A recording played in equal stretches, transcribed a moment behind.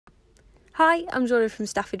Hi, I'm Jordan from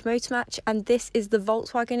Stafford Motor Match, and this is the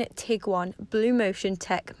Volkswagen Tiguan BlueMotion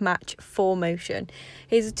Tech Match 4Motion.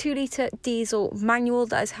 It's a 2-litre diesel manual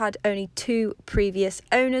that has had only 2 previous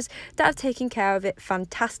owners that have taken care of it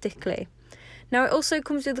fantastically. Now, it also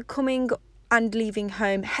comes with a coming and leaving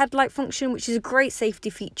home headlight function, which is a great safety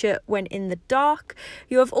feature when in the dark.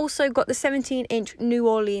 You have also got the 17-inch New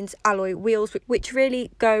Orleans alloy wheels, which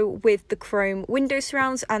really go with the chrome window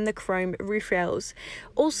surrounds and the chrome roof rails.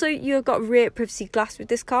 Also, you have got rear privacy glass with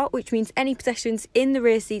this car, which means any possessions in the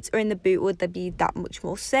rear seats or in the boot would be that much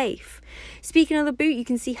more safe. Speaking of the boot, you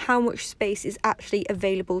can see how much space is actually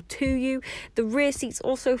available to you. The rear seats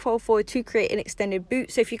also fold forward to create an extended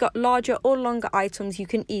boot, so if you've got larger or longer items, you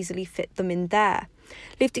can easily fit them in there.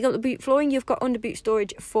 Lifting up the boot flooring, you've got underboot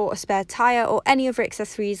storage for a spare tyre or any other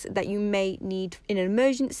accessories that you may need in an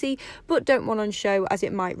emergency but don't want on show, as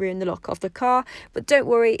it might ruin the look of the car. But don't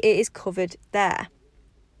worry, it is covered there.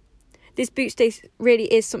 This boot space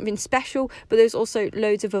really is something special, but there's also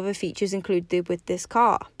loads of other features included with this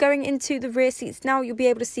car. Going into the rear seats now, you'll be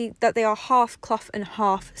able to see that they are half cloth and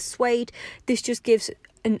half suede. This just gives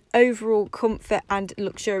an overall comfort and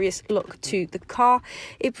luxurious look to the car.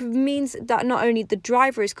 It means that not only the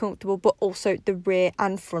driver is comfortable, but also the rear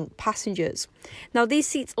and front passengers. Now, these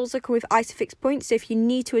seats also come with ISOFIX points, so if you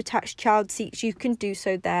need to attach child seats, you can do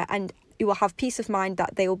so there, and you will have peace of mind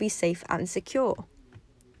that they will be safe and secure.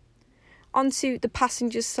 Onto the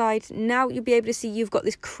passenger side now, you'll be able to see you've got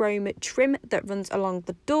this chrome trim that runs along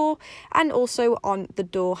the door and also on the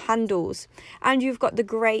door handles, and you've got the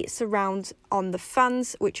grey surround on the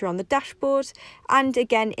fans which are on the dashboard, and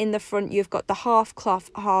again in the front you've got the half cloth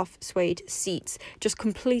half suede seats, just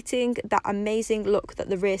completing that amazing look that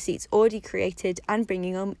the rear seats already created and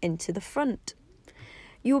bringing them into the front.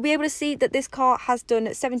 You will be able to see that this car has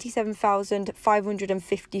done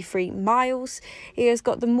 77,553 miles. It has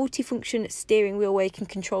got the multifunction steering wheel where you can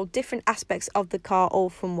control different aspects of the car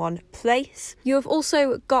all from one place. You have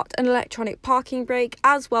also got an electronic parking brake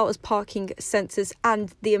as well as parking sensors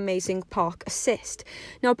and the amazing park assist.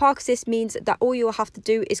 Now, park assist means that all you will have to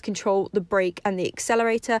do is control the brake and the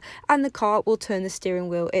accelerator, and the car will turn the steering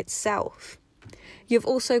wheel itself. You've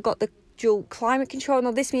also got the dual climate control.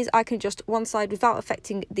 Now, this means I can adjust one side without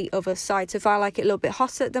affecting the other side. So if I like it a little bit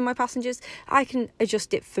hotter than my passengers, I can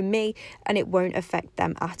adjust it for me and it won't affect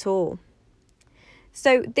them at all.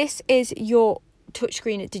 So this is your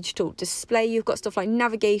touchscreen digital display. You've got stuff like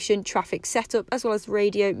navigation, traffic setup, as well as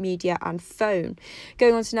radio, media and phone.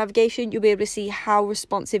 Going on to navigation, you'll be able to see how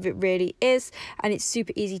responsive it really is, and it's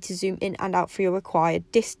super easy to zoom in and out for your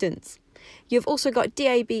required distance. You've also got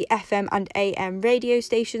DAB, FM and AM radio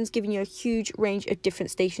stations, giving you a huge range of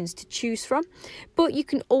different stations to choose from. But you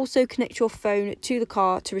can also connect your phone to the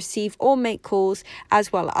car to receive or make calls,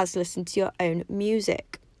 as well as listen to your own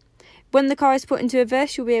music. When the car is put into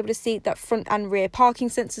reverse, you'll be able to see that front and rear parking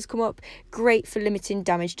sensors come up, great for limiting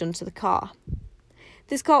damage done to the car.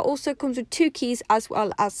 This car also comes with 2 keys as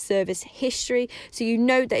well as service history, so you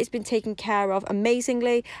know that it's been taken care of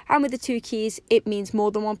amazingly, and with the 2 keys it means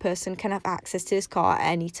more than one person can have access to this car at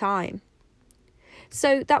any time.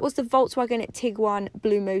 So that was the Volkswagen Tiguan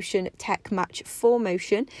BlueMotion Tech Match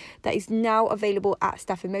 4Motion that is now available at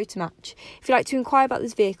Stafford Motor Match. If you'd like to inquire about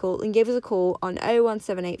this vehicle, then give us a call on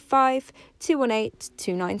 01785 218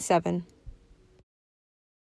 297.